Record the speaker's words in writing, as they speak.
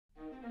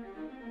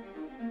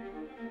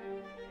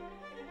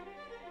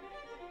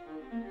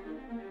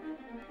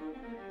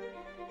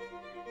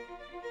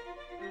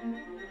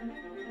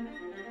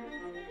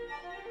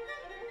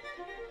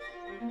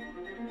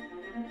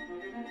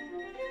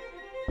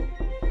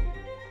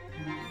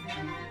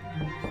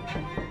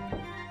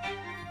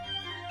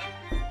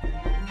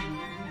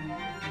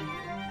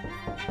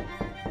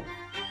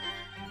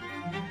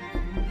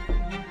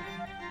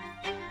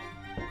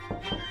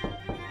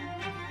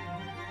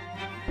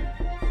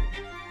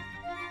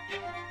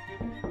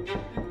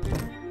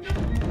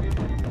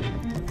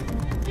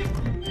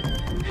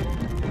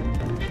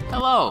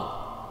Hello!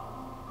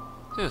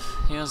 Phew,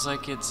 feels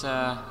like it's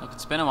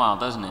been a while,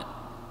 doesn't it?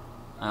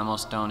 I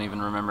almost don't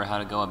even remember how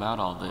to go about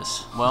all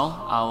this.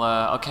 Well,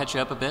 I'll catch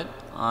you up a bit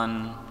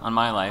on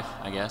my life,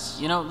 I guess.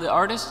 You know, the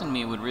artist in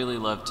me would really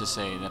love to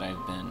say that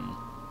I've been,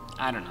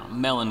 I don't know,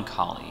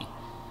 melancholy,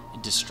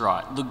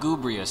 distraught,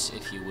 lugubrious,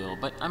 if you will,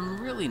 but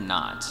I'm really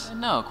not.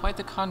 No, quite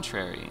the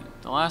contrary.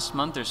 The last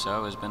month or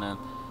so has been a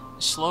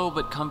slow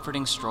but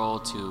comforting stroll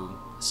to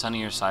the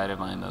sunnier side of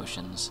my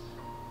emotions.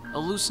 A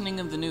loosening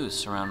of the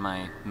noose around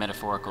my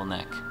metaphorical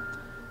neck.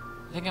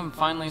 I think I'm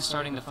finally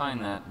starting to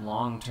find that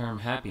long-term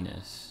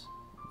happiness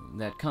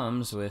that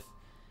comes with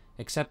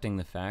accepting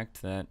the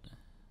fact that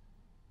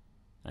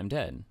I'm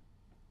dead.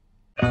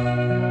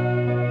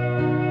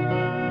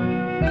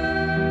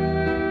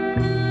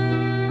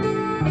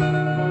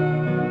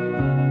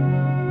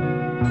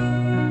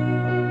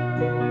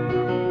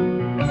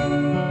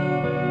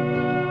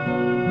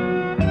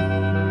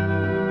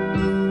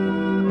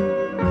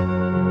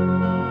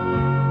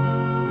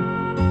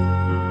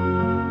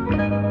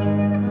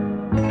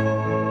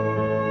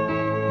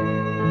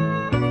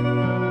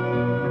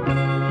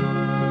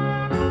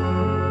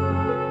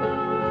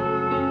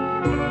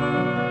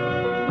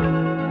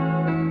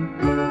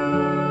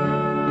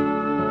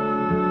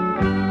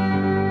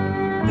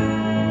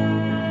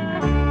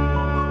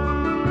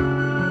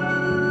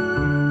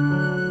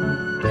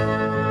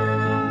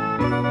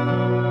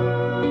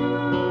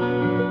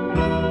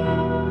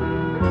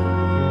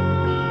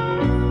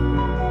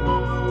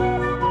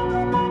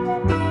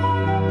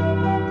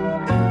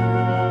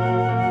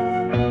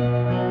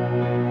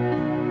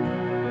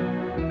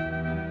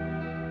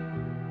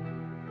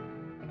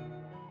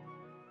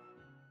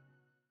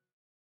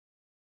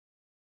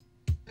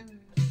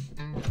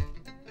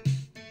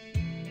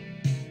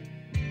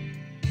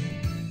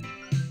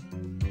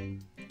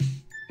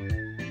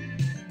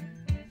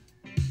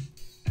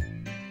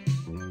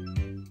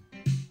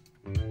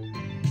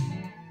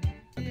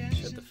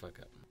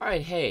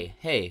 Alright,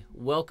 hey,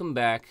 welcome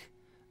back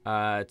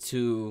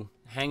to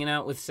Hanging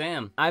Out with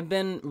Sam. I've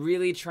been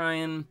really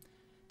trying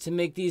to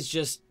make these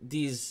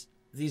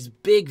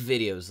big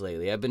videos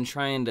lately. I've been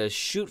trying to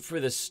shoot for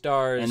the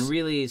stars and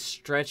really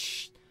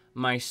stretch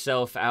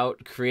myself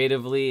out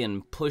creatively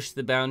and push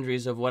the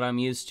boundaries of what I'm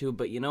used to,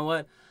 but you know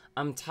what?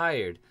 I'm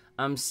tired.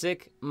 I'm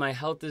sick. My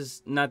health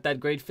is not that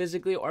great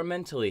physically or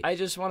mentally. I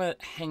just want to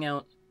hang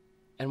out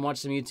and watch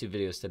some YouTube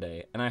videos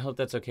today, and I hope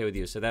that's okay with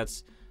you. So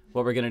that's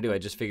what we're gonna do. I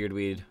just figured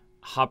we'd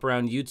hop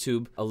around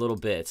YouTube a little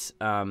bit.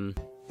 While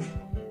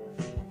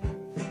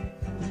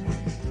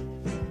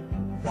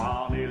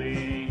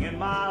kneeling in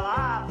my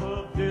life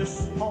of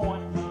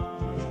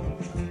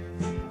disappointment,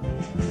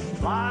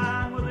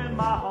 lying within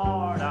my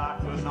heart I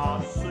could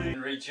not see.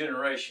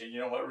 Regeneration. You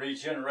know what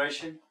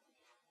regeneration?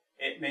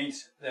 It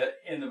means that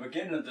in the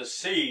beginning of the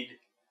seed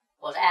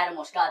was Adam,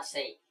 was God's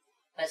seed.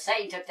 But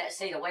Satan took that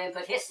seed away and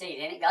put his seed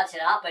in it. God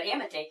said, I'll put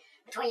enmity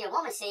between your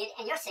woman's seed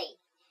and your seed.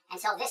 And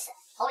so this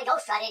Holy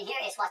Ghost right in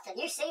here is what the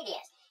new seed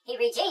is. He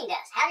redeemed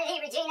us. How did he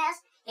redeem us?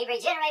 He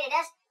regenerated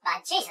us by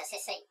Jesus,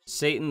 his seed.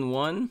 Satan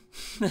won.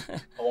 I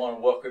want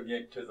to welcome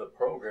you to the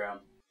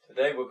program.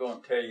 Today we're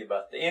going to tell you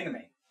about the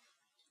enemy,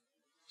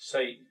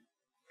 Satan.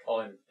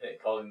 They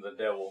call him the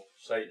devil,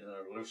 Satan,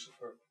 or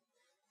Lucifer,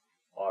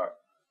 or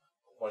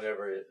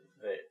whatever.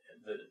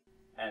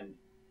 And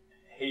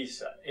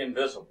he's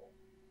invisible.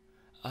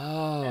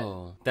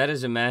 Oh, that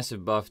is a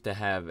massive buff to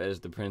have as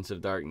the Prince of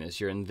Darkness.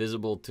 You're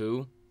invisible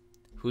too?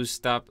 Who's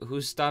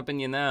stopping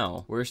you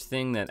now? Worst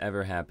thing that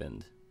ever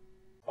happened.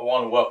 I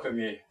want to welcome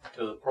you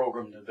to the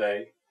program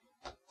today.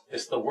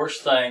 It's the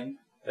worst thing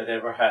that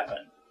ever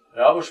happened.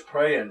 But I was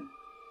praying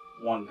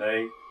one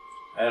day.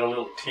 I had a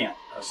little tent,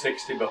 a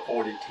 60 by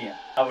 40 tent.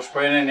 I was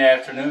praying in the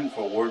afternoon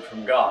for a word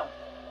from God,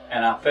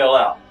 and I fell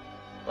out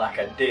like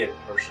a dead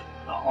person.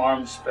 My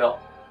arms felt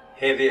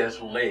heavy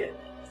as lead.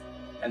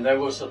 And there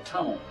was a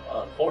tunnel,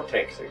 a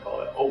vortex they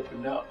call it,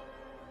 opened up.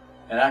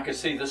 And I could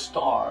see the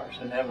stars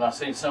in heaven. I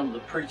seen some of the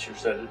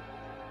preachers that had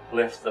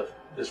left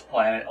this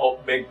planet,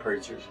 big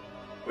preachers.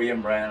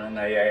 William Brown and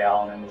A.A.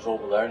 Allen was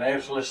over there, and they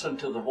was listening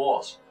to the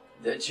voice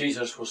that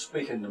Jesus was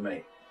speaking to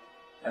me.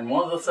 And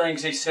one of the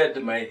things he said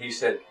to me, he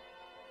said,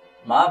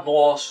 my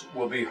voice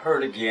will be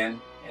heard again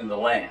in the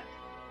land.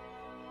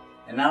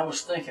 And I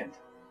was thinking,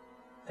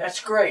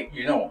 that's great,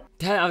 you know.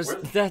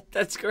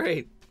 That's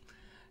great.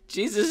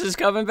 Jesus is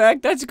coming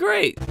back? That's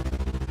great.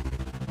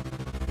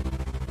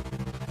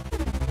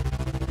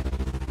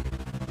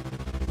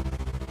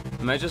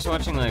 Am I just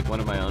watching like one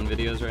of my own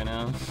videos right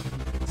now?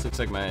 This looks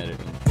like my editing.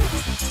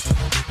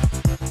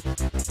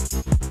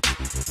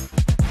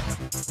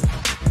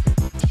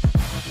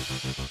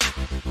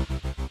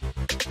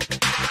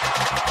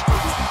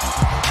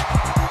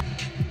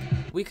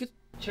 We could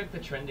check the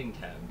trending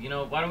tab. You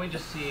know, why don't we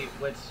just see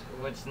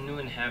what's new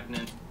and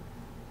happening?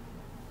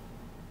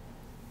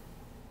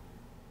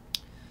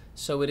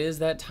 So it is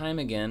that time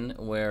again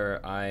where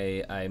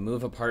I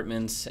move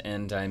apartments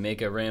and I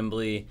make a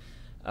rambly,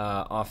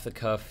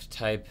 off-the-cuff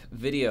type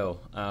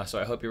video. So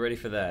I hope you're ready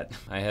for that.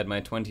 I had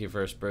my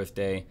 21st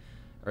birthday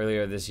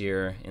earlier this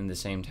year in the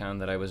same town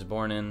that I was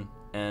born in,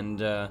 and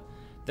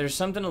there's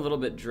something a little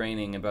bit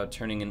draining about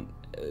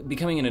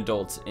becoming an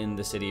adult in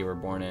the city you were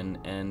born in,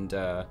 and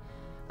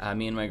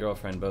me and my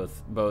girlfriend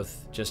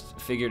both just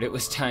figured it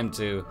was time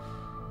to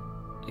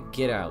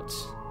get out.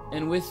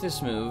 And with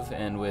this move,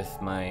 and with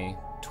my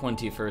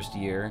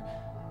 21st year,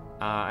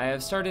 I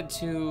have started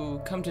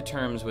to come to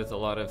terms with a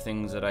lot of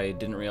things that I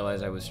didn't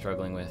realize I was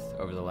struggling with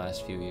over the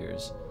last few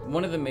years.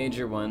 One of the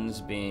major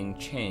ones being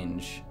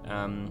change.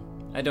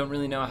 I don't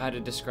really know how to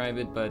describe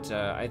it, but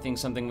I think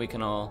something we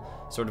can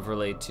all sort of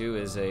relate to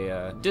is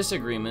a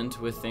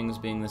disagreement with things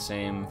being the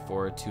same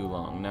for too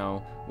long.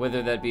 Now,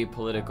 whether that be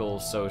political,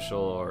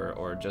 social,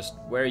 or just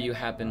where you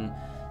happen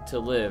to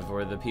live,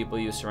 or the people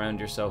you surround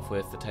yourself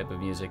with, the type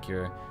of music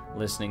you're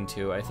listening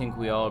to, I think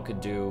we all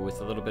could do with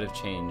a little bit of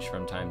change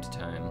from time to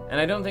time. And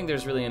I don't think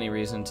there's really any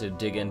reason to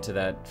dig into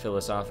that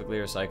philosophically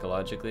or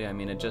psychologically. I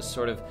mean, it just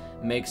sort of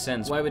makes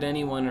sense. Why would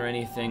anyone or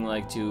anything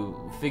like to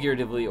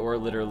figuratively or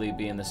literally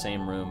be in the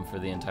same room for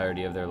the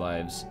entirety of their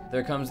lives?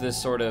 There comes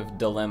this sort of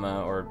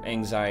dilemma or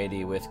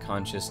anxiety with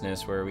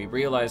consciousness where we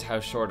realize how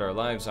short our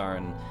lives are,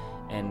 and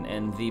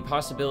the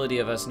possibility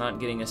of us not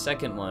getting a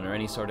second one or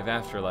any sort of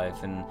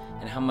afterlife, and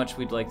how much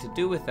we'd like to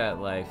do with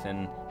that life,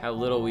 and how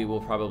little we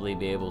will probably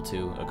be able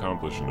to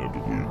accomplish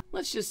inevitably.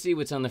 Let's just see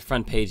what's on the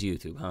front page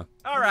YouTube, huh?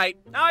 Alright,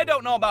 now I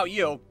don't know about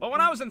you, but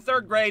when I was in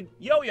 3rd grade,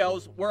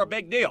 yo-yos were a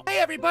big deal. Hey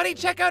everybody,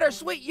 check out our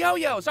sweet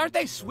yo-yos. Aren't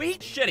they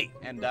sweet? Shitty,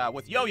 and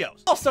with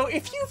yo-yos. Also,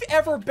 if you've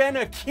ever been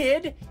a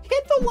kid,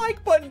 hit the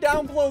like button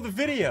down below the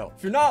video.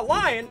 If you're not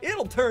lying,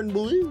 it'll turn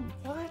blue.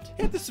 What?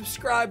 Hit the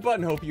subscribe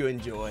button, hope you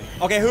enjoy.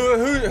 Okay,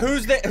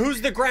 who's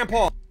the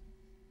grandpa?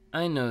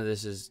 I know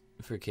this is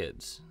for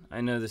kids. I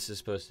know this is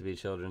supposed to be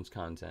children's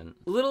content.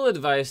 Little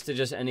advice to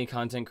just any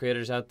content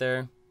creators out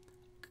there.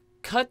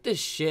 Cut the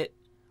shit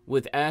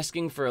with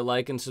asking for a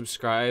like and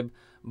subscribe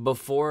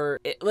before...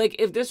 like,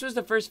 if this was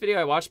the first video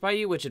I watched by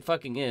you, which it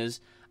fucking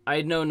is,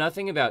 I know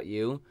nothing about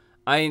you.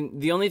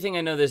 The only thing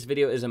I know this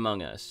video is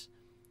Among Us.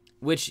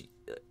 Which,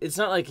 it's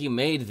not like you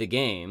made the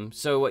game,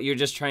 so what, you're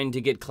just trying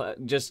to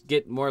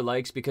get more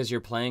likes because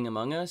you're playing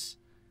Among Us?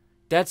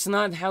 That's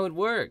not how it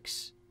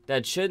works.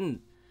 That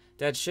shouldn't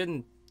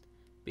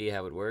be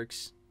how it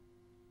works.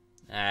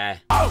 You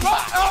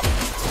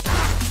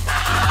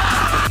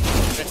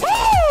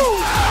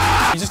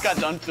just got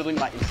done filling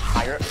my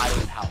entire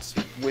island house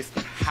with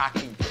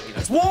packing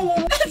potatoes. Whoa!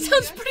 That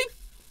sounds pretty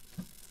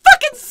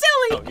fucking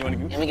silly! Oh, you wanna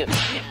go? Let me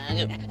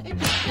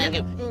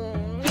go.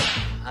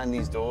 Behind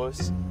these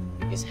doors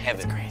is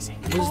heaven. Crazy.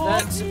 Was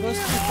that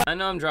supposed to be... I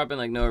know I'm dropping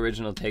like no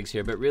original takes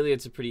here, but really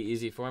it's a pretty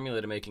easy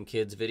formula to making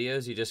kids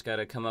videos. You just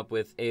gotta come up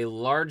with a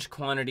large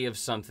quantity of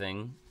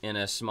something in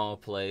a small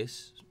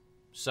place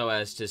so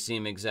as to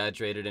seem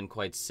exaggerated and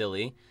quite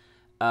silly.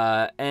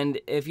 And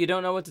if you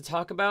don't know what to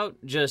talk about,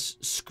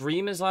 just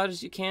scream as loud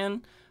as you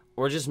can,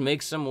 or just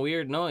make some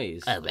weird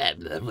noise. I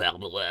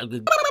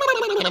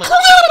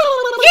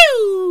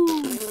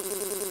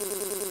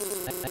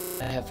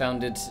have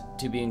found it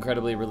to be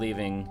incredibly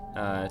relieving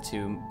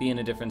to be in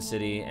a different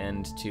city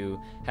and to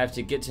have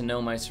to get to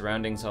know my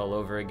surroundings all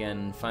over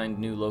again, find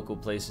new local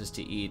places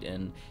to eat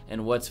and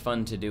what's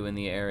fun to do in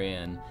the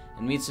area, and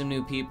meet some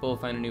new people,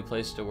 find a new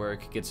place to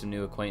work, get some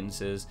new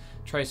acquaintances,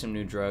 try some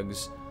new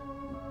drugs.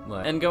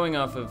 And going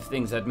off of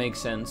things that make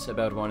sense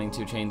about wanting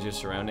to change your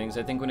surroundings,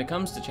 I think when it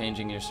comes to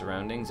changing your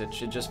surroundings, it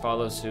should just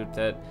follow suit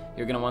that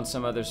you're going to want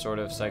some other sort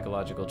of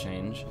psychological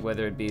change,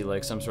 whether it be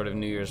like some sort of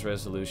New Year's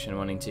resolution,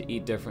 wanting to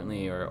eat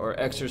differently, or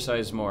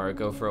exercise more, or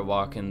go for a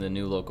walk in the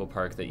new local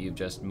park that you've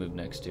just moved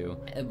next to.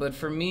 But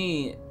for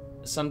me,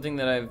 something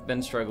that I've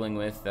been struggling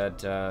with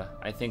that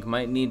I think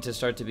might need to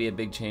start to be a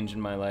big change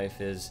in my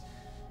life is,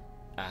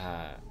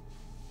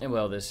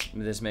 well,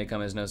 this may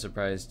come as no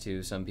surprise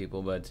to some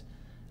people, but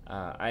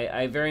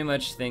I very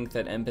much think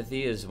that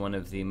empathy is one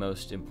of the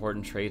most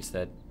important traits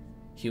that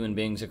human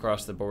beings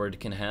across the board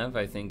can have.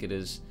 I think it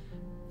is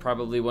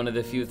probably one of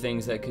the few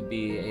things that could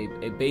be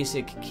a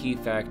basic key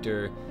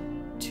factor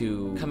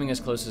to coming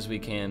as close as we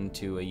can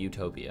to a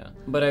utopia.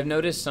 But I've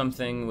noticed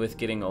something with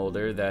getting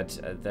older that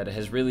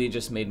has really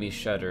just made me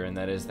shudder, and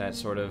that is that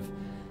sort of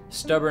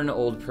stubborn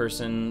old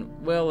person.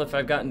 Well, if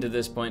I've gotten to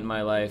this point in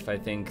my life, I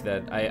think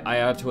that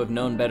I ought to have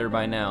known better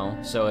by now,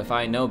 so if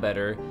I know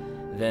better,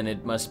 then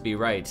it must be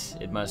right.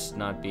 It must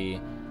not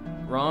be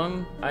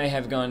wrong. I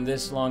have gone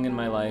this long in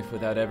my life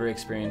without ever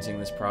experiencing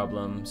this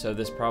problem, so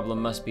this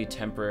problem must be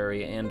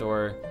temporary and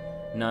or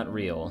not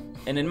real.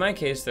 And in my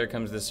case, there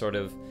comes this sort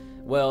of,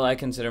 well, I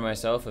consider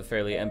myself a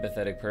fairly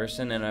empathetic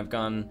person, and I've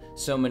gone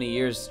so many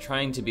years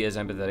trying to be as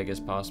empathetic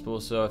as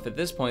possible, so if at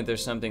this point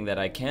there's something that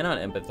I cannot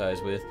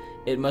empathize with,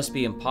 it must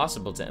be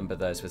impossible to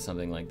empathize with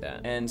something like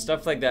that. And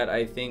stuff like that,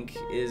 I think,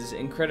 is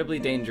incredibly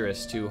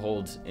dangerous to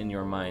hold in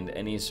your mind,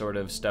 any sort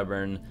of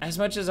stubborn... As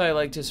much as I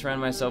like to surround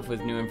myself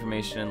with new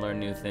information and learn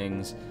new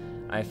things,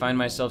 I find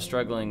myself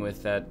struggling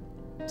with that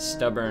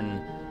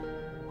stubborn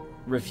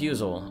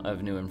refusal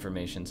of new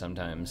information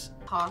sometimes.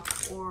 Talk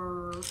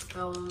or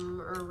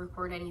film or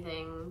record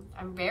anything.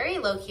 I'm very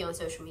low-key on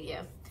social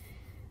media.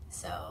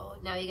 So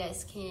now you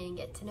guys can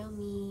get to know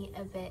me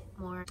a bit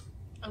more.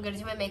 I'm gonna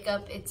do my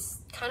makeup.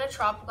 It's kind of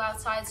tropical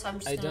outside, so I'm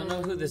just I don't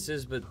know who this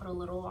is, but put a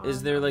little on.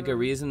 is there like a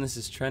reason this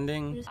is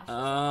trending?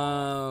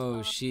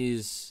 Oh,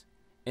 she's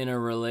in a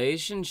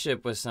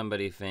relationship with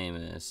somebody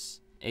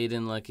famous.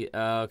 Aiden Lucky.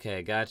 Oh,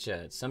 okay,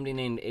 gotcha. It's somebody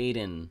named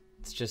Aiden.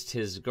 It's just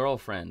his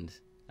girlfriend,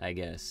 I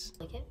guess.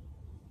 Like it?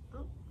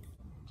 Oh.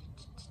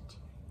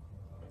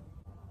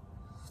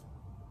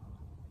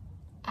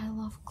 I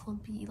love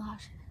clumpy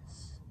lashes.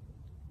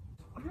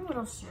 I don't know what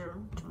else to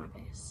do to my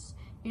face.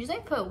 Usually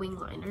I put wing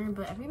liner,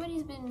 but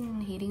everybody's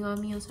been hating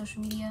on me on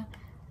social media.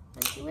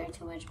 Like, you wear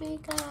too much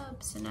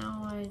makeup, so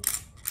now I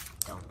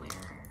don't wear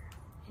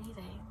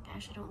anything. I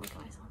actually don't look at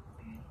myself.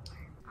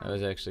 That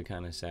was actually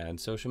kind of sad.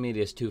 Social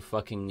media is too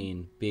fucking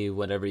mean. Be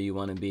whatever you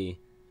want to be.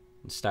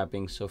 And stop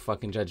being so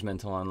fucking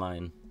judgmental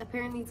online.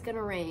 Apparently it's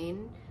gonna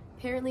rain.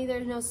 Apparently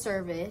there's no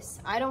service.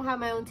 I don't have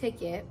my own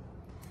ticket.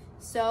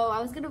 So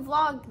I was gonna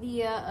vlog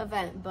the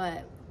event,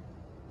 but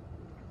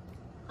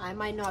I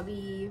might not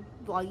be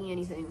vlogging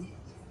anything.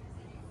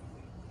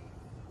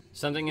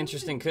 Something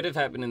interesting could have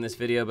happened in this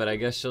video, but I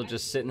guess she'll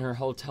just sit in her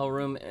hotel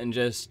room and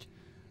just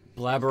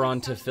blabber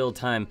on to fill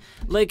time.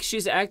 Like,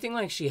 she's acting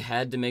like she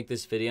had to make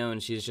this video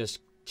and she's just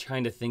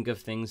trying to think of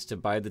things to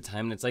bide the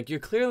time. And it's like, you're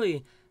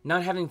clearly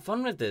not having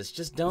fun with this.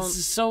 Just don't. This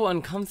is so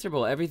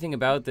uncomfortable. Everything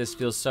about this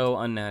feels so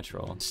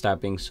unnatural. Stop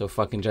being so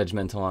fucking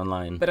judgmental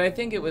online. But I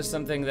think it was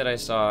something that I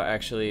saw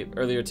actually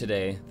earlier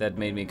today that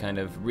made me kind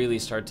of really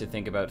start to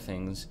think about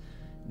things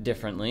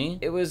differently.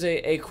 It was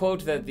a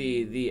quote that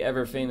the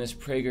ever-famous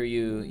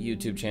PragerU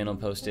YouTube channel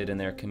posted in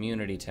their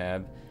community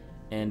tab,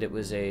 and it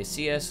was a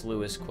C.S.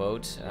 Lewis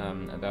quote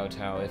about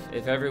how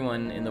if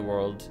everyone in the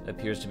world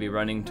appears to be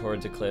running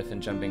towards a cliff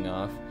and jumping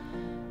off,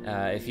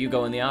 if you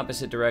go in the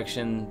opposite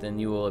direction, then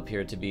you will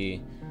appear to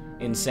be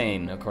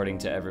insane according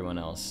to everyone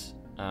else.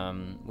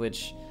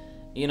 Which,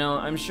 you know,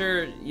 I'm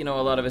sure, you know,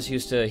 a lot of us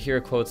used to hear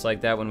quotes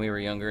like that when we were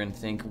younger and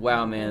think,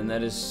 wow, man,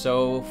 that is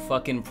so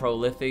fucking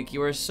prolific.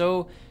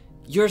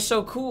 You're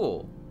so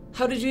cool.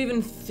 How did you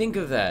even think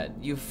of that?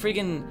 You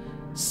friggin'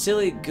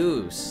 silly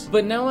goose.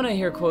 But now when I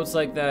hear quotes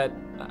like that,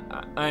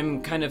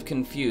 I'm kind of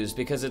confused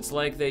because it's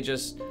like they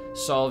just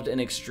solved an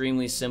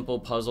extremely simple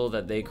puzzle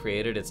that they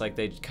created. It's like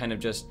they kind of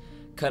just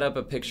cut up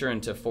a picture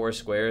into 4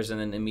 squares and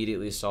then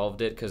immediately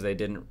solved it because they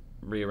didn't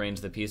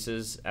rearrange the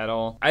pieces at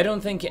all. I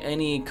don't think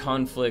any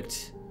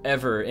conflict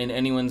ever in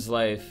anyone's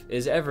life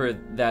is ever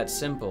that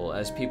simple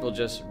as people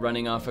just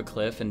running off a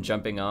cliff and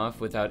jumping off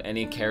without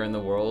any care in the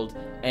world,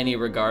 any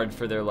regard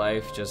for their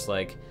life, just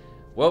like,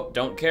 well,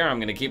 don't care,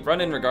 I'm gonna keep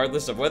running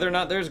regardless of whether or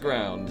not there's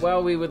ground.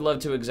 While we would love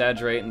to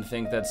exaggerate and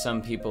think that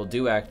some people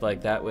do act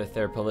like that with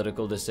their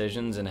political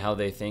decisions and how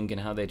they think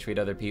and how they treat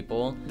other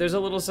people, there's a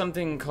little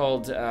something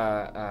called,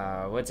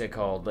 what's it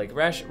called? Like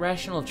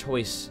rational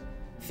choice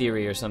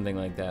theory or something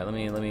like that. Let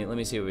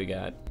me see what we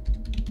got.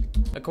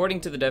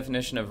 According to the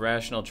definition of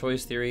rational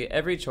choice theory,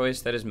 every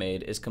choice that is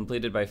made is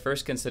completed by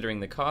first considering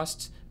the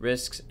costs,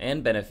 risks,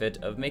 and benefit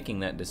of making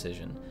that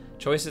decision.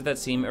 Choices that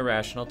seem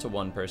irrational to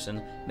one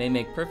person may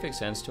make perfect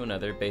sense to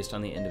another based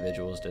on the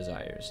individual's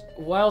desires.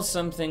 While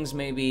some things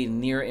may be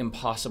near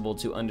impossible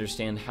to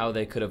understand how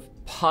they could have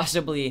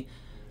possibly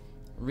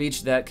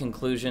reached that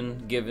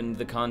conclusion given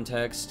the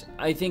context,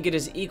 I think it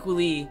is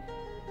equally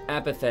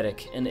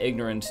apathetic and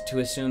ignorant to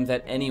assume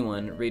that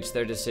anyone reached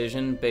their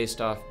decision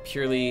based off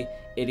purely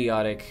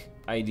idiotic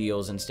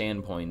ideals and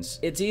standpoints.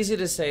 It's easy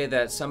to say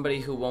that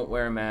somebody who won't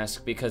wear a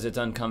mask because it's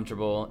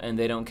uncomfortable and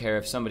they don't care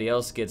if somebody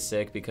else gets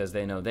sick because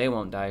they know they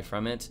won't die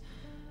from it.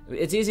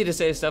 It's easy to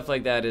say stuff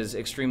like that is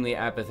extremely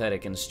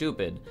apathetic and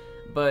stupid,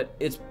 but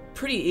it's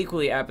pretty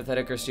equally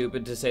apathetic or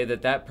stupid to say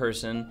that that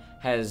person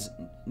has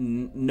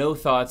no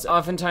thoughts.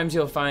 Oftentimes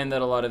you'll find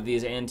that a lot of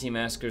these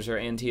anti-maskers or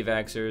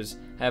anti-vaxxers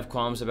have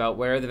qualms about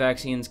where the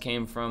vaccines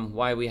came from,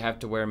 why we have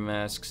to wear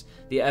masks,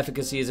 the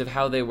efficacies of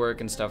how they work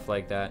and stuff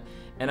like that.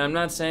 And I'm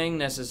not saying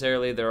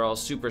necessarily they're all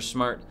super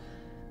smart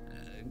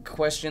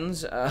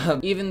questions.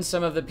 Even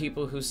some of the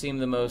people who seem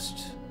the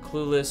most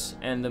clueless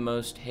and the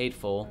most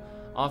hateful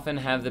often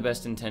have the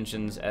best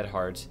intentions at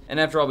heart. And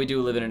after all, we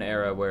do live in an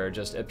era where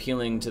just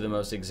appealing to the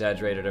most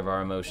exaggerated of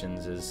our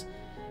emotions is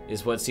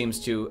what seems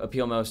to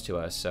appeal most to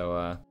us,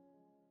 so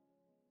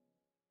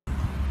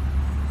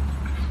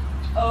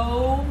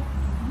Oh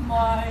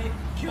my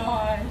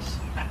gosh.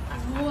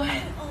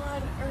 What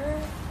on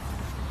earth?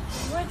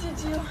 What did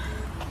you...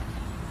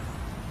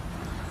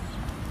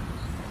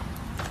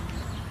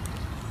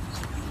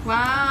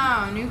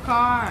 Wow, new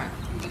car.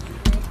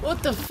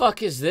 what the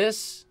fuck is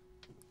this?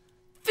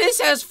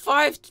 This has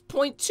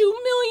 5.2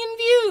 million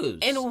views!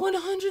 And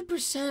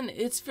 100%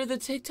 it's for the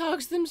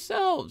TikToks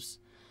themselves.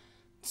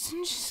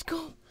 So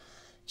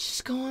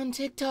just go on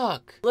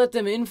TikTok. Let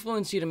them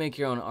influence you to make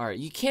your own art.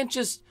 You can't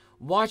just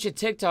watch a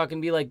TikTok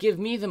and be like, give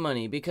me the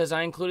money because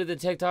I included the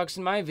TikToks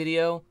in my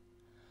video.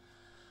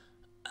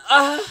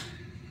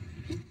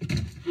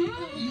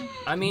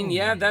 I mean,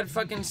 yeah, that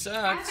fucking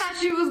sucks. I thought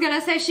she was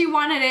gonna say she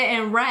wanted it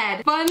in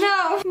red, but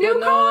no. New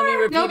no, car. let me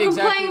repeat No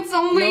exactly. complaints,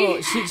 only.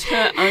 No, she just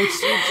fell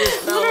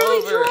Literally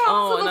over. dropped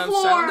Oh, to and the I'm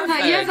floor. sound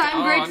effect. Yes,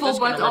 I'm grateful, just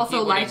but gonna also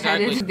repeat what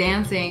lightheaded. exactly-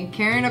 Dancing,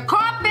 carrying a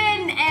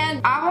coffin,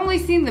 and I've only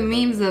seen the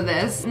memes of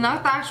this,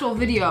 not the actual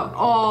video.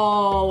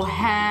 Oh,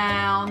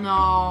 hell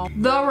no.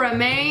 The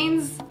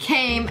remains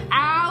came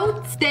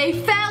out. They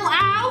fell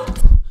out.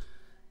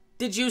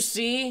 Did you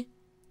see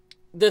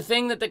the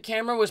thing that the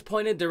camera was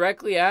pointed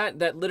directly at,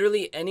 that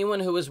literally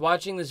anyone who was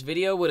watching this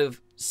video would have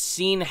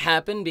seen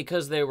happen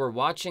because they were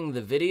watching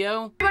the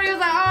video? Everybody was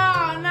like,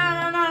 oh,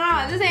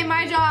 no, this ain't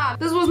my job.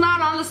 This was not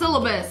on the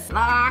syllabus.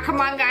 Come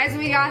on, guys,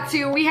 we have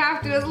to.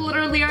 It's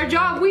literally our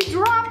job. We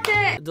dropped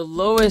it. The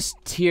lowest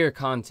tier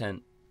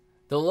content.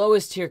 The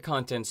lowest tier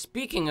content.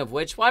 Speaking of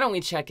which, why don't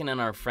we check in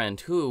on our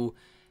friend who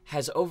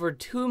has over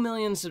 2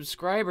 million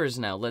subscribers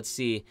now. Let's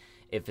see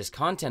if his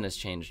content has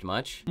changed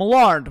much.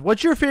 Millard,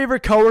 what's your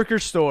favorite coworker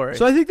story?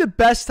 So I think the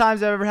best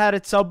times I've ever had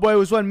at Subway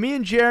was when me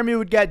and Jeremy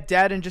would get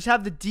dead and just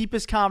have the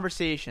deepest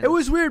conversation. It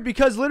was weird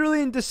because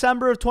literally in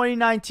December of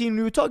 2019,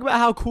 we would talk about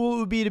how cool it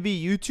would be to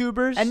be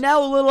YouTubers. And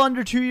now a little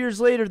under 2 years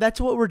later,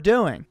 that's what we're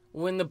doing.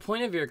 When the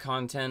point of your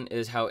content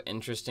is how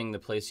interesting the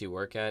place you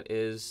work at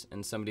is,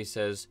 and somebody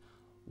says,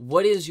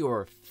 what is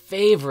your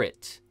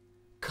favorite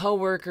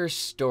coworker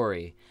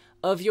story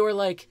of your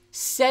like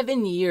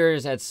 7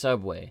 years at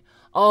Subway?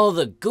 All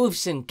the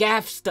goofs and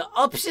gaffs, the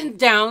ups and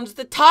downs,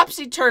 the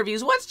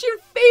topsy-turvies. What's your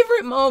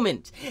favorite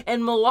moment?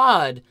 And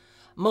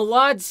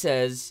Milad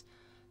says,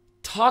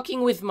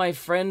 talking with my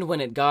friend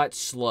when it got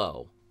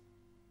slow.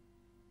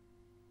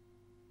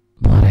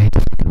 Milad, I hate to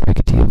fucking break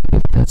it to you,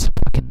 but that's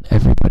fucking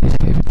everybody's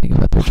favorite thing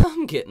about their job.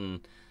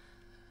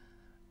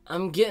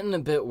 I'm getting a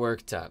bit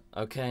worked up,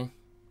 okay?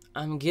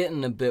 I'm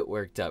getting a bit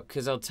worked up,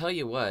 because I'll tell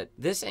you what,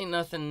 this ain't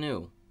nothing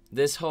new.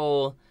 This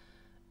whole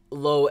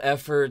low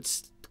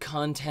efforts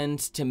content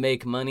to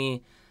make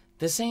money,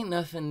 this ain't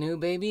nothing new,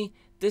 baby.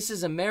 This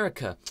is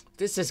America.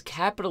 This is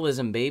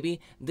capitalism,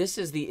 baby. This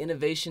is the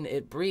innovation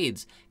it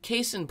breeds.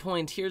 Case in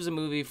point, here's a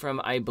movie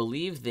from, I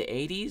believe, the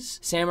 80s?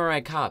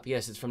 Samurai Cop.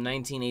 Yes, it's from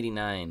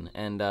 1989.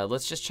 And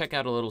let's just check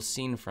out a little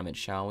scene from it,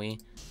 shall we?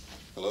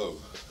 Hello.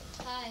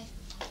 Hi.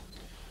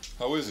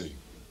 How is he?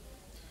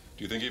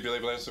 Do you think he'd be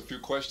able to answer a few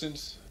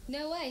questions?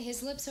 No way,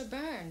 his lips are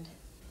burned.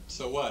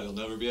 So what, he'll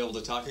never be able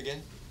to talk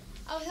again?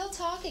 Oh, he'll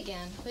talk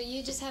again, but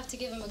you just have to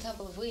give him a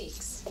couple of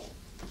weeks.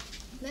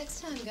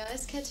 Next time,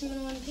 guys, catch him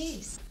in one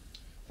piece.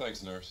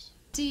 Thanks, nurse.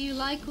 Do you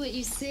like what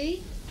you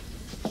see?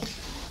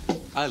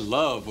 I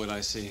love what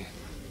I see.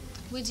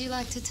 Would you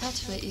like to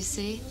touch what you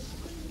see?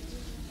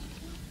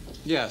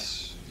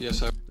 Yes,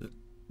 yes, I...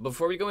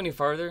 Before we go any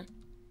farther,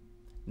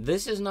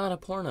 this is not a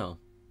porno.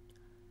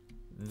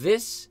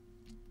 This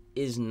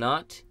is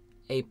not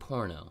a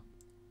porno.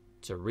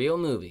 It's a real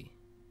movie.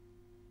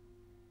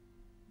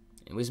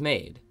 It was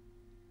made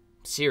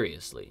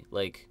seriously,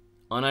 like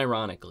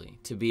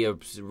unironically, to be a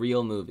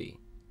real movie,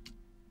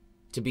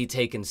 to be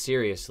taken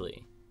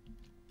seriously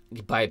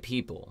by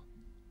people.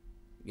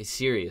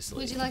 Seriously.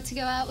 Would you like to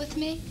go out with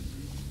me?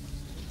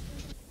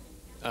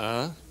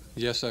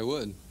 Yes, I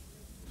would.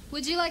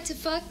 Would you like to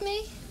fuck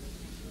me?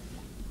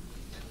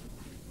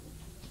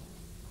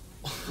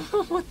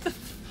 What the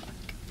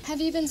fuck?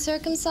 Have you been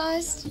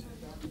circumcised?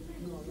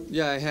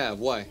 Yeah, I have.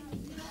 Why?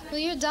 Well,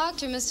 your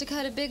doctor must have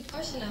cut a big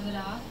portion of it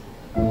off.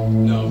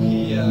 No,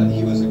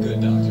 he was a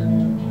good doctor.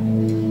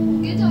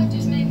 Good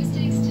doctors make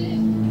mistakes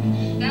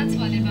too. That's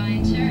why they buy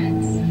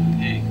insurance.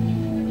 Hey,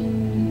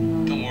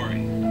 don't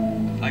worry.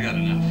 I got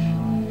enough.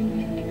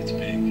 It's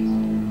big.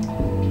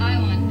 I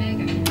want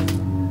bigger.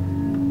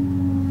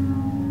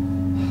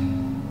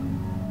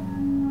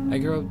 I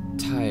grow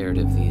tired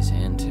of these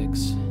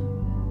antics.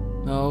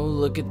 Oh,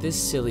 look at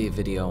this silly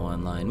video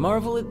online.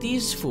 Marvel at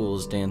these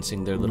fools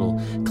dancing their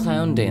little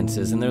clown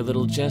dances and their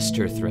little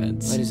gesture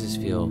threads. Why does this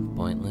feel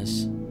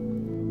pointless?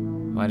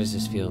 Why does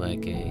this feel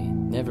like a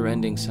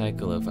never-ending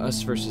cycle of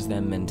us versus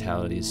them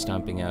mentalities,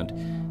 stomping out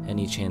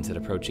any chance at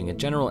approaching a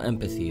general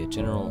empathy, a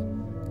general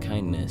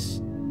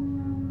kindness?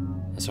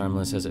 As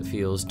harmless as it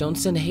feels, don't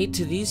send hate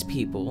to these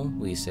people,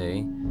 we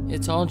say.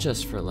 It's all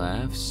just for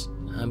laughs.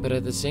 But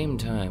at the same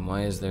time,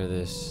 why is there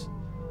this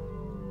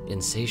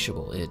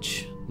insatiable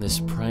itch? This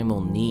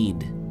primal need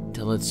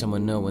to let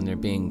someone know when they're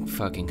being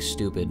fucking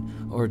stupid,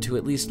 or to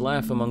at least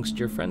laugh amongst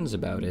your friends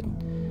about it.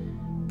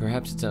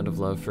 Perhaps it's out of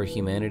love for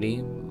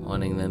humanity,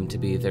 wanting them to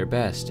be their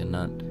best and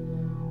not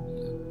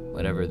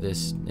whatever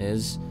this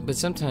is. But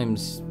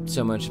sometimes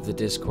so much of the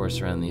discourse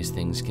around these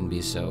things can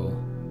be so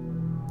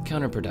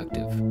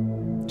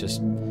counterproductive.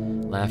 Just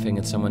laughing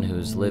at someone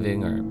who's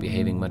living or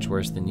behaving much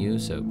worse than you,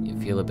 so you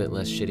feel a bit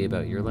less shitty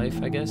about your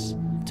life, I guess.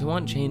 To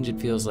want change,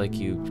 it feels like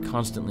you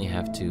constantly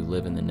have to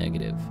live in the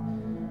negative.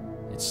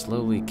 It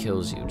slowly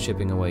kills you,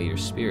 chipping away your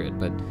spirit,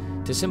 but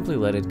to simply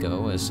let it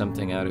go as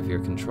something out of your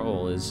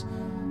control is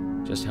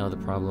just how the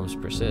problems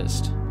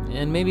persist.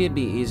 And maybe it'd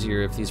be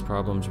easier if these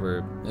problems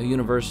were a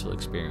universal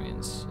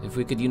experience, if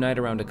we could unite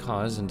around a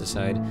cause and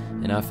decide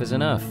enough is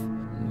enough.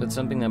 But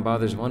something that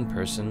bothers one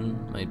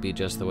person might be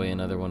just the way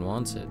another one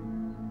wants it.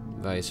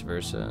 Vice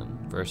versa,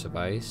 versa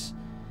vice.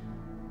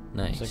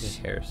 Nice. There's like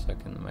a hair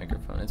stuck in the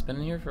microphone. It's been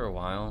in here for a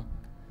while,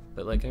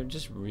 but like I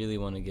just really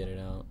want to get it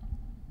out.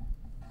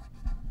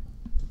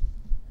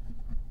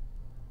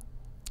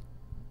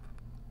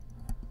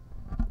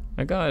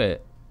 I got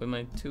it with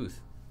my tooth.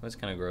 That's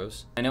kind of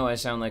gross. I know I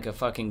sound like a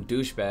fucking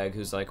douchebag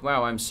who's like,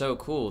 wow, I'm so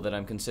cool that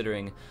I'm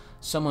considering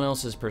someone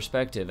else's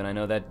perspective, and I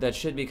know that that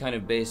should be kind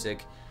of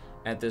basic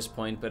at this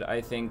point, but I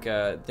think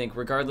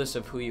regardless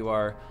of who you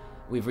are,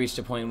 we've reached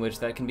a point in which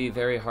that can be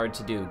very hard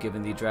to do,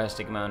 given the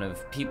drastic amount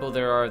of people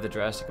there are, the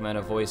drastic amount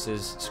of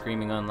voices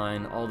screaming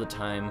online all the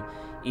time,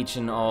 each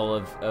and all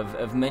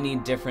of many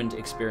different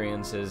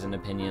experiences and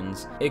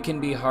opinions. It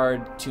can be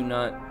hard to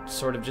not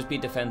sort of just be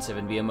defensive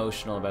and be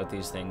emotional about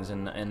these things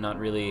and not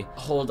really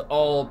hold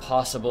all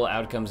possible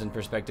outcomes and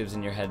perspectives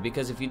in your head,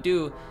 because if you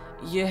do,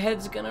 your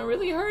head's gonna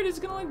really hurt. It's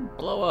gonna like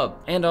blow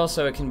up. And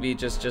also it can be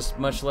just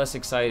much less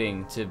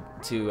exciting to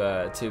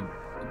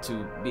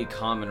be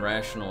calm and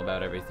rational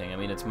about everything. I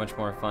mean, it's much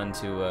more fun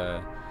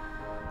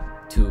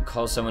to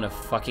call someone a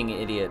fucking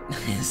idiot,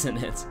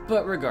 isn't it?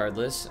 But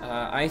regardless,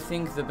 I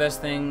think the best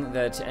thing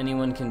that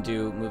anyone can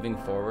do moving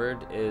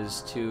forward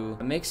is to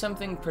make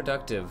something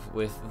productive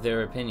with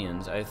their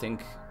opinions. I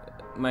think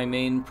my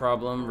main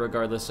problem,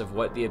 regardless of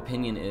what the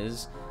opinion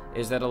is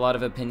that a lot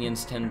of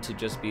opinions tend to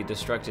just be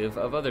destructive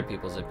of other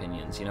people's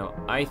opinions. You know,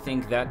 I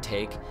think that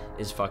take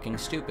is fucking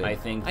stupid. I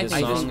think this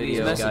song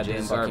video is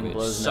goddamn garbage.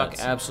 Suck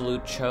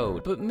absolute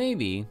chode. But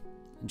maybe,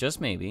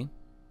 just maybe,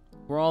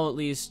 we're all at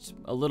least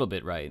a little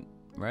bit right?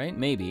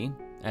 Maybe,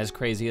 as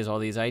crazy as all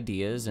these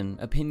ideas and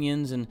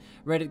opinions and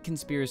Reddit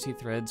conspiracy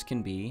threads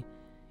can be,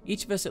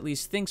 each of us at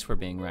least thinks we're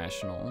being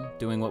rational,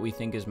 doing what we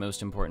think is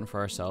most important for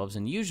ourselves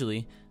and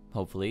usually,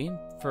 hopefully,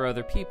 for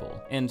other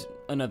people. And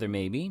another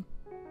maybe,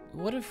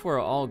 what if we're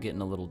all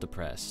getting a little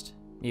depressed,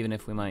 even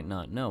if we might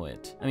not know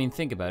it? I mean,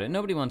 think about it.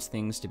 Nobody wants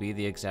things to be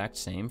the exact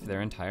same for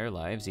their entire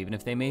lives, even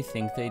if they may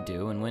think they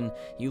do. And when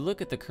you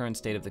look at the current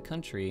state of the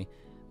country,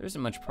 there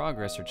isn't much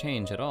progress or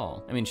change at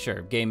all. I mean,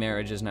 sure, gay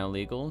marriage is now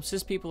legal.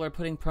 Cis people are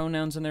putting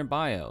pronouns in their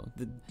bio.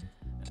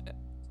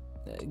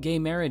 Gay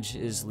marriage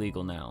is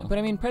legal now. But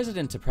I mean,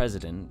 president to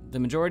president, the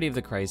majority of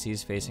the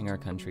crises facing our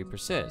country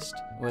persist.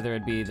 Whether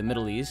it be the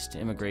Middle East,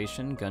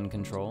 immigration, gun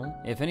control.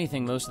 If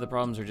anything, most of the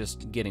problems are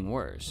just getting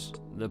worse.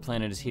 The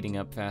planet is heating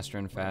up faster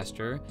and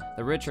faster.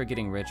 The rich are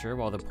getting richer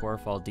while the poor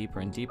fall deeper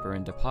and deeper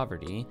into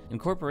poverty. And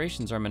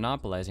corporations are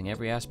monopolizing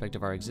every aspect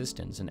of our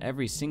existence and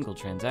every single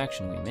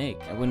transaction we make.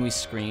 And when we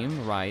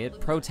scream, riot,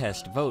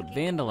 protest, vote,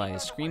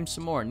 vandalize, scream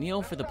some more,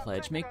 kneel for the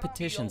pledge, make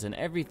petitions and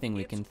everything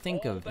we can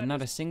think of, and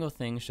not a single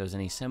thing shows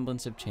any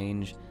semblance of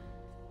change,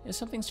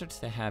 something starts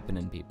to happen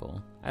in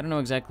people. I don't know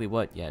exactly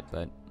what yet,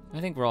 but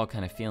I think we're all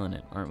kind of feeling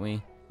it, aren't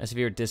we? A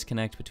severe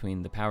disconnect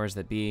between the powers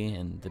that be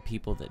and the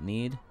people that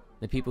need.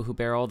 The people who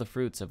bear all the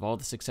fruits of all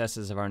the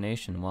successes of our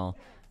nation while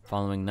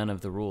following none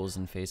of the rules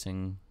and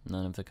facing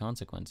none of the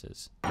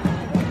consequences.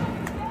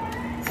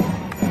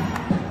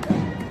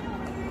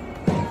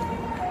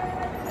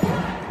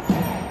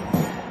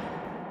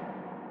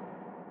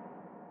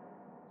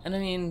 And I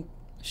mean,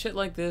 shit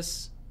like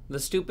this, the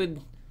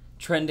stupid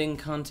trending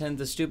content,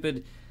 the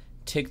stupid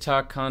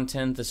TikTok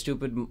content, the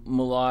stupid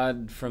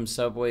mulad from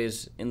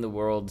subways in the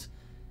world,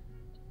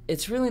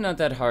 it's really not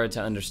that hard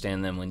to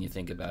understand them when you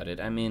think about it.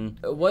 I mean,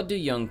 what do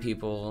young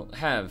people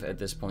have at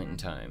this point in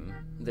time?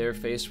 They're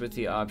faced with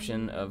the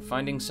option of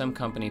finding some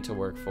company to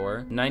work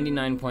for.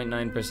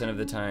 99.9% of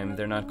the time,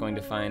 they're not going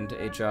to find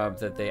a job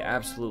that they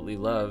absolutely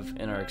love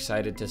and are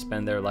excited to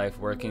spend their life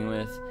working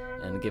with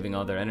and giving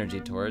all their energy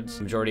towards.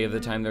 The majority of the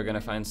time, they're going to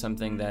find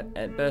something that,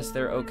 at best,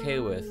 they're okay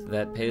with,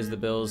 that pays the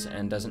bills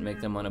and doesn't make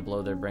them want to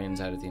blow their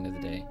brains out at the end of the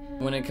day.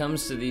 When it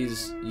comes to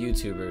these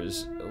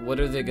YouTubers, what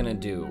are they going to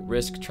do?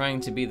 Risk trying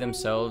to be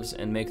themselves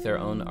and make their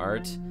own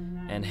art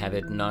and have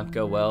it not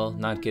go well,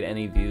 not get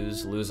any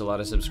views, lose a lot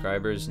of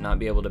subscribers, not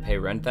be able to pay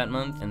rent that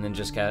month, and then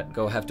just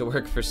go have to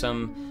work for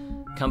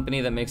some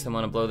company that makes them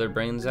want to blow their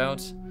brains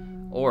out?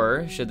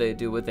 Or should they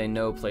do what they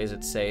know plays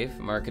it safe,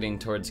 marketing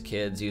towards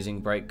kids,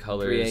 using bright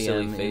colors,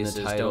 silly faces,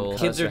 in the title.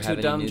 Kids are too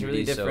dumb to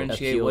really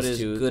differentiate what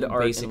is good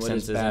art and what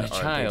is bad art.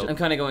 Child. I'm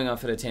kind of going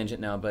off at a tangent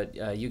now, but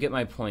you get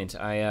my point.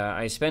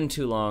 I spend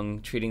too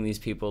long treating these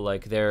people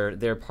like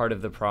they're part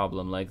of the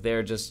problem, like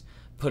they're just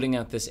putting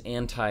out this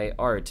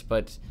anti-art,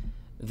 but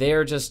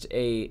they're just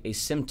a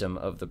symptom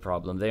of the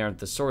problem. They aren't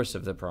the source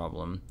of the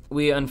problem.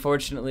 We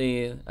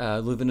unfortunately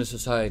live in a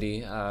society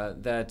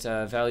that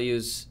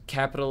values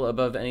capital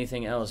above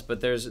anything else,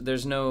 but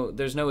there's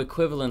no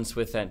equivalence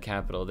with that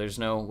capital. There's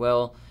no,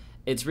 well,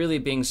 it's really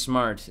being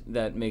smart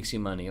that makes you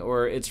money,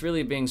 or it's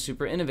really being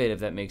super innovative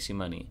that makes you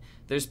money.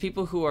 There's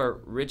people who are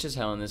rich as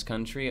hell in this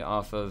country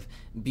off of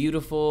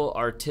beautiful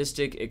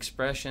artistic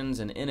expressions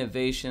and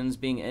innovations,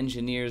 being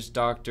engineers,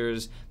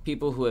 doctors,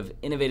 people who have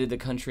innovated the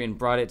country and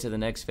brought it to the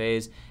next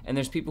phase, and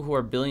there's people who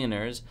are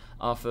billionaires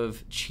off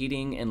of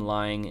cheating and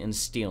lying and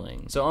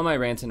stealing. So all my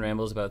rants and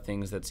rambles about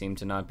things that seem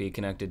to not be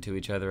connected to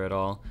each other at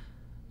all,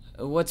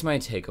 what's my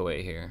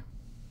takeaway here?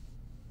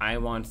 I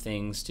want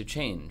things to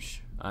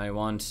change. I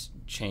want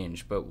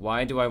change. But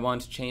why do I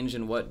want change,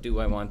 and what do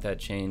I want that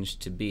change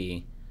to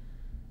be?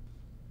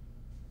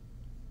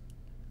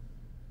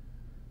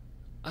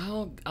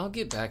 I'll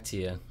get back to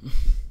you.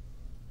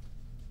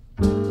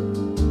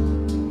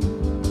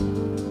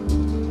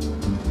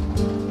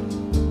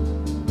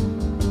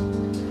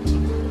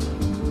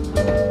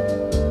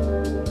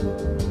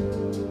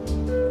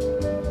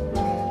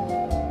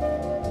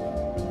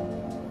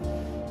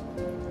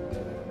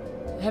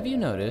 Have you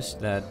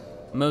noticed that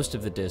most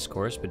of the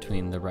discourse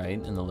between the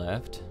right and the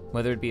left,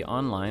 whether it be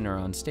online or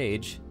on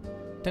stage,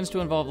 tends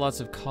to involve lots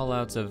of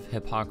call-outs of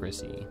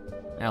hypocrisy,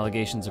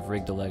 allegations of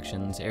rigged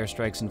elections,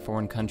 airstrikes in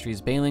foreign countries,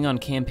 bailing on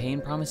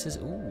campaign promises,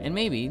 and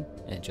maybe,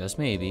 and just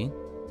maybe,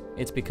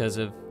 it's because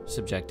of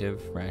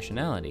subjective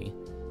rationality.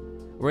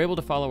 We're able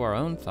to follow our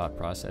own thought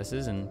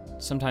processes, and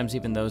sometimes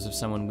even those of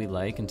someone we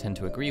like and tend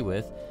to agree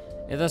with,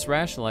 and thus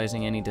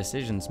rationalizing any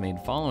decisions made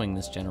following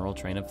this general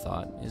train of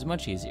thought is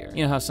much easier.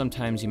 You know how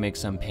sometimes you make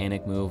some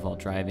panic move while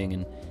driving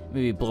and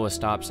maybe blow a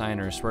stop sign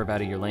or swerve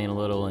out of your lane a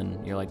little,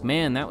 and you're like,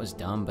 man, that was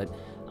dumb, but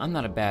I'm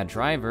not a bad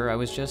driver, I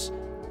was just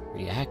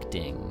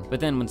reacting. But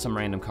then when some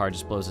random car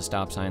just blows a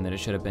stop sign that it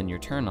should have been your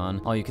turn on,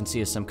 all you can see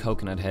is some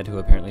coconut head who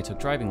apparently took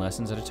driving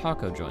lessons at a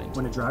taco joint.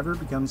 When a driver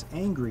becomes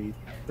angry,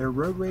 their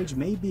road rage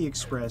may be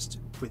expressed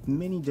with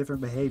many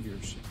different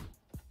behaviors,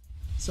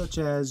 such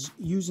as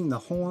using the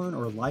horn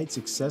or lights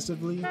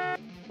excessively,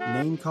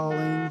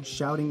 name-calling,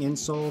 shouting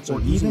insults, or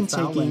even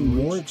taking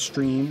more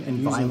extreme and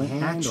violent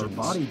actions or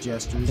body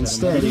gestures.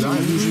 Instead,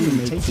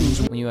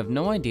 when you have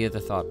no idea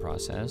the thought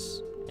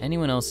process,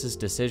 anyone else's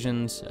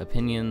decisions,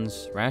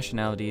 opinions,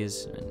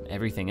 rationalities, and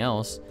everything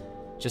else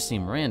just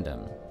seem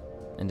random,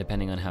 and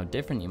depending on how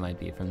different you might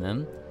be from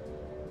them,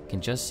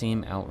 can just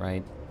seem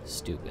outright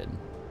stupid.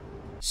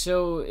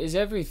 So is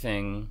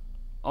everything,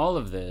 all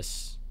of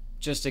this,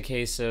 just a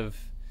case of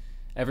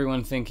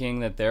everyone thinking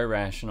that they're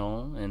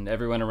rational and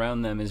everyone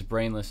around them is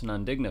brainless and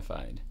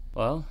undignified?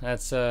 Well,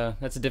 that's a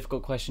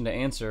difficult question to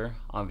answer,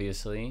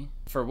 obviously.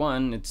 For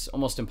one, it's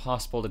almost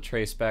impossible to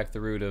trace back the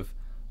root of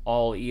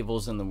all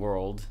evils in the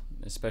world,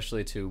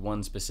 especially to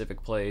one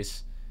specific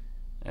place.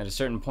 At a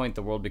certain point,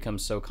 the world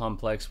becomes so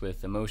complex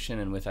with emotion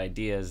and with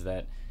ideas that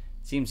it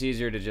seems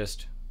easier to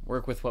just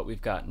work with what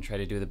we've got and try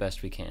to do the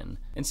best we can.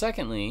 And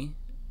secondly,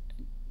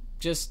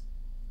 just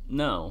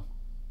no.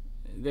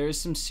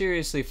 There's some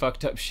seriously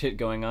fucked up shit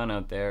going on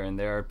out there, and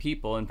there are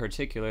people in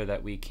particular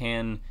that we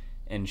can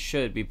and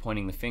should be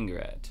pointing the finger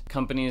at.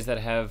 Companies that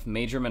have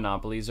major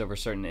monopolies over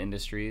certain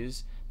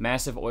industries,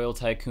 massive oil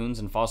tycoons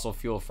and fossil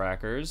fuel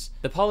frackers,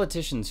 the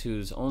politicians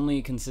whose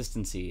only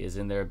consistency is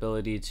in their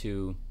ability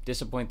to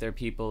disappoint their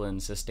people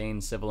and sustain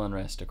civil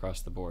unrest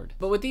across the board.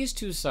 But with these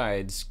two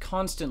sides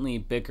constantly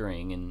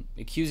bickering and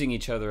accusing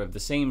each other of the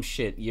same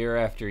shit year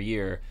after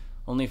year,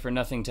 only for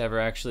nothing to ever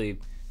actually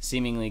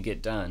seemingly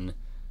get done,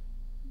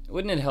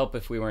 wouldn't it help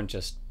if we weren't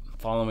just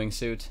following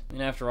suit? I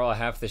mean, after all,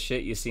 half the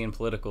shit you see in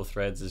political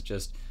threads is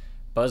just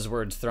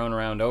buzzwords thrown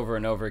around over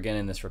and over again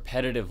in this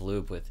repetitive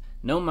loop with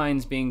no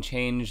minds being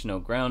changed, no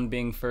ground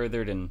being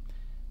furthered, and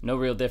no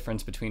real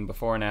difference between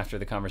before and after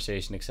the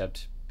conversation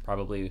except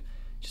probably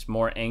just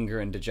more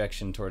anger and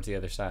dejection towards the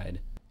other side.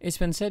 It's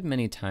been said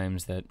many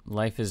times that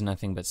life is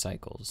nothing but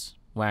cycles,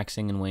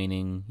 waxing and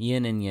waning,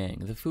 yin and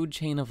yang, the food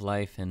chain of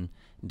life and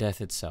death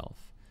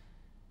itself.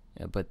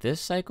 But this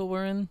cycle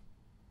we're in,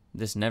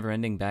 this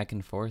never-ending back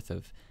and forth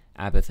of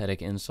apathetic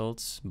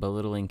insults,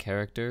 belittling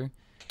character,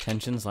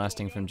 tensions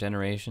lasting from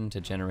generation to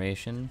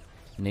generation,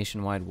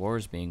 nationwide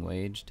wars being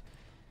waged,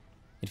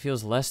 it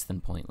feels less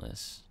than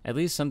pointless. At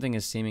least something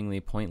as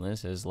seemingly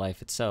pointless as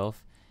life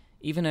itself,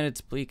 even at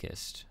its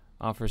bleakest,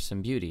 offers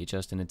some beauty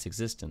just in its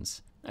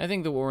existence. I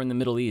think the war in the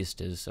Middle East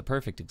is a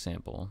perfect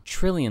example.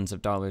 Trillions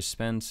of dollars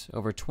spent,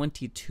 over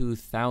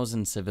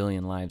 22,000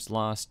 civilian lives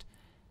lost,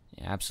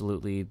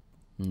 absolutely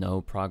no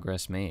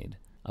progress made.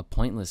 A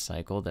pointless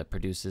cycle that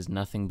produces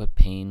nothing but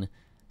pain,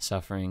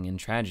 suffering, and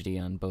tragedy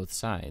on both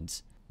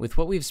sides. With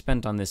what we've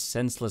spent on this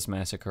senseless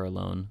massacre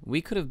alone,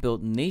 we could have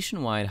built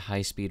nationwide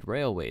high-speed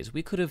railways.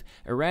 We could have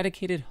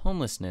eradicated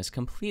homelessness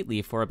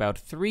completely for about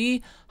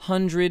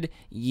 300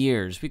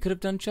 years. We could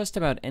have done just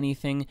about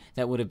anything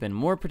that would have been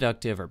more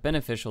productive or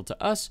beneficial to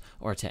us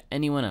or to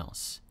anyone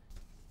else.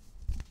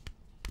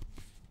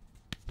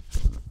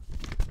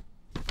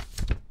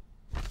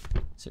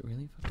 Is it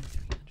really fucking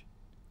 300?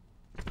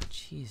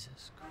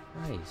 Jesus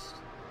Christ.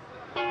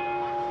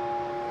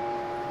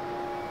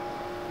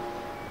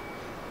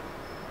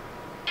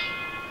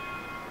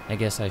 I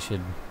guess I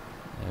should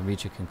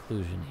reach a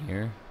conclusion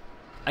here.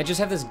 I just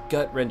have this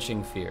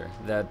gut-wrenching fear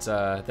that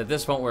that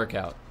this won't work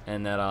out,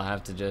 and that I'll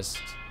have to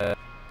just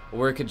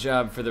work a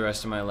job for the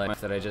rest of my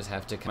life that I just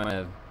have to kind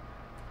of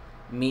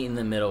meet in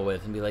the middle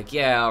with and be like,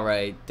 yeah,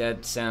 alright,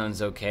 that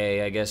sounds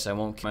okay, I guess I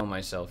won't kill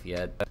myself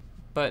yet.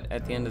 But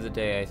at the end of the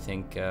day, I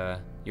think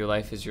your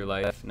life is your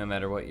life, no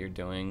matter what you're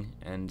doing,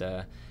 and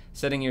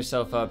setting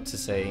yourself up to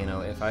say, you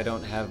know, if I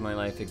don't have my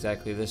life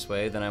exactly this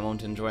way, then I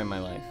won't enjoy my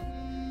life.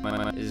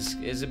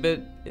 is a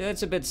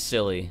bit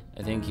silly.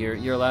 I think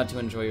you're allowed to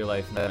enjoy your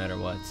life no matter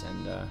what,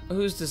 and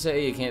who's to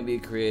say you can't be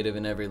creative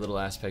in every little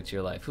aspect of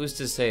your life? Who's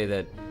to say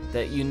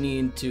that you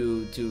need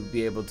to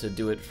be able to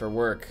do it for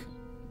work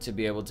to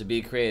be able to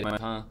be creative,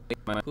 huh?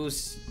 Who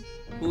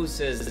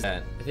says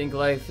that? I think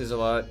life is a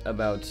lot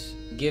about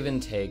give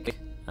and take,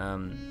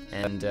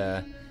 and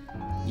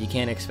you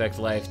can't expect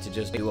life to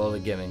just do all the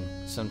giving.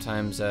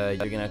 Sometimes you're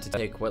gonna have to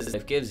take what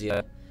life gives you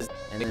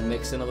and then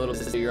mix in a little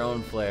bit of your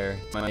own flair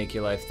to make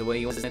your life the way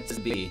you want it to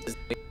be,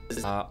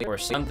 or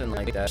something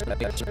like that.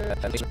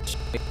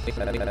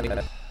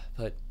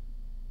 But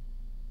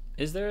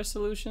is there a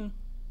solution?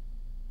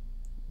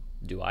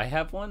 Do I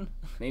have one?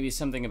 Maybe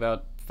something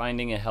about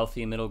finding a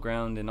healthy middle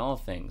ground in all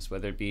things,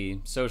 whether it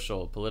be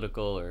social,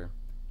 political, or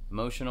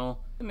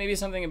emotional. Maybe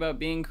something about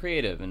being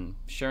creative and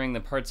sharing the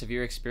parts of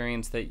your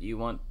experience that you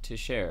want to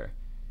share.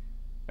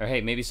 Or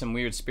hey, maybe some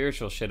weird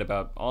spiritual shit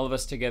about all of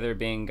us together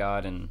being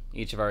God and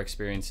each of our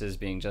experiences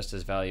being just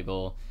as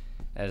valuable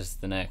as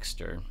the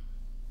next, or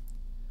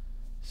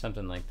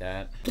something like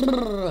that.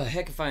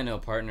 Heck if I know,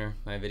 partner.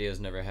 My videos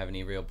never have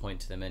any real point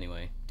to them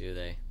anyway, do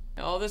they?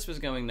 All this was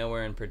going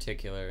nowhere in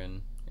particular,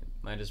 and it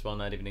might as well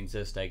not even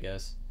exist, I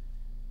guess.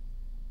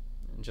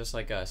 Just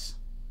like us.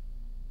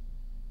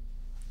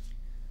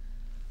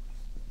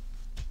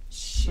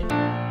 Shit.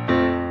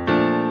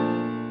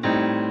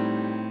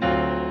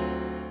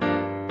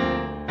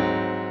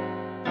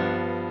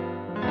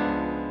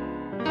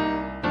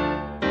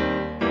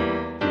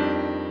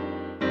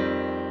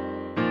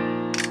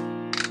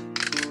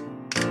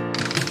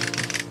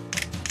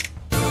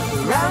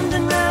 Round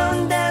and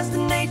round as the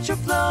nature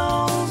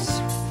flows,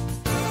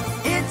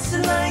 it's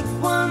like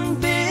one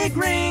big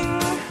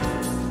ring.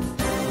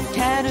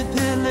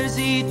 Caterpillars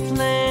eat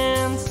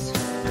plants,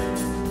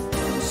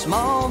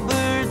 small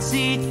birds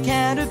eat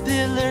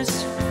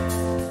caterpillars,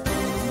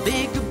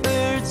 big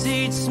birds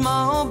eat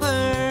small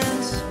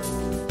birds.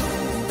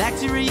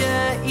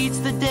 Bacteria eats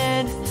the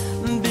dead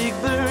big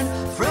bird.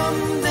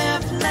 From their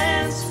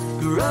plants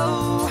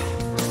grow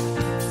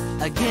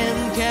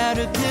again.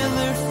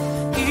 Caterpillar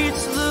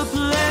eats the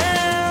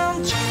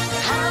plant.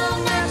 How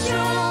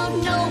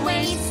natural, no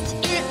waste.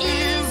 It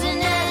is an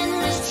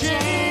endless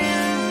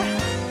chain.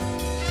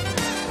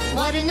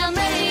 What an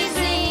amazing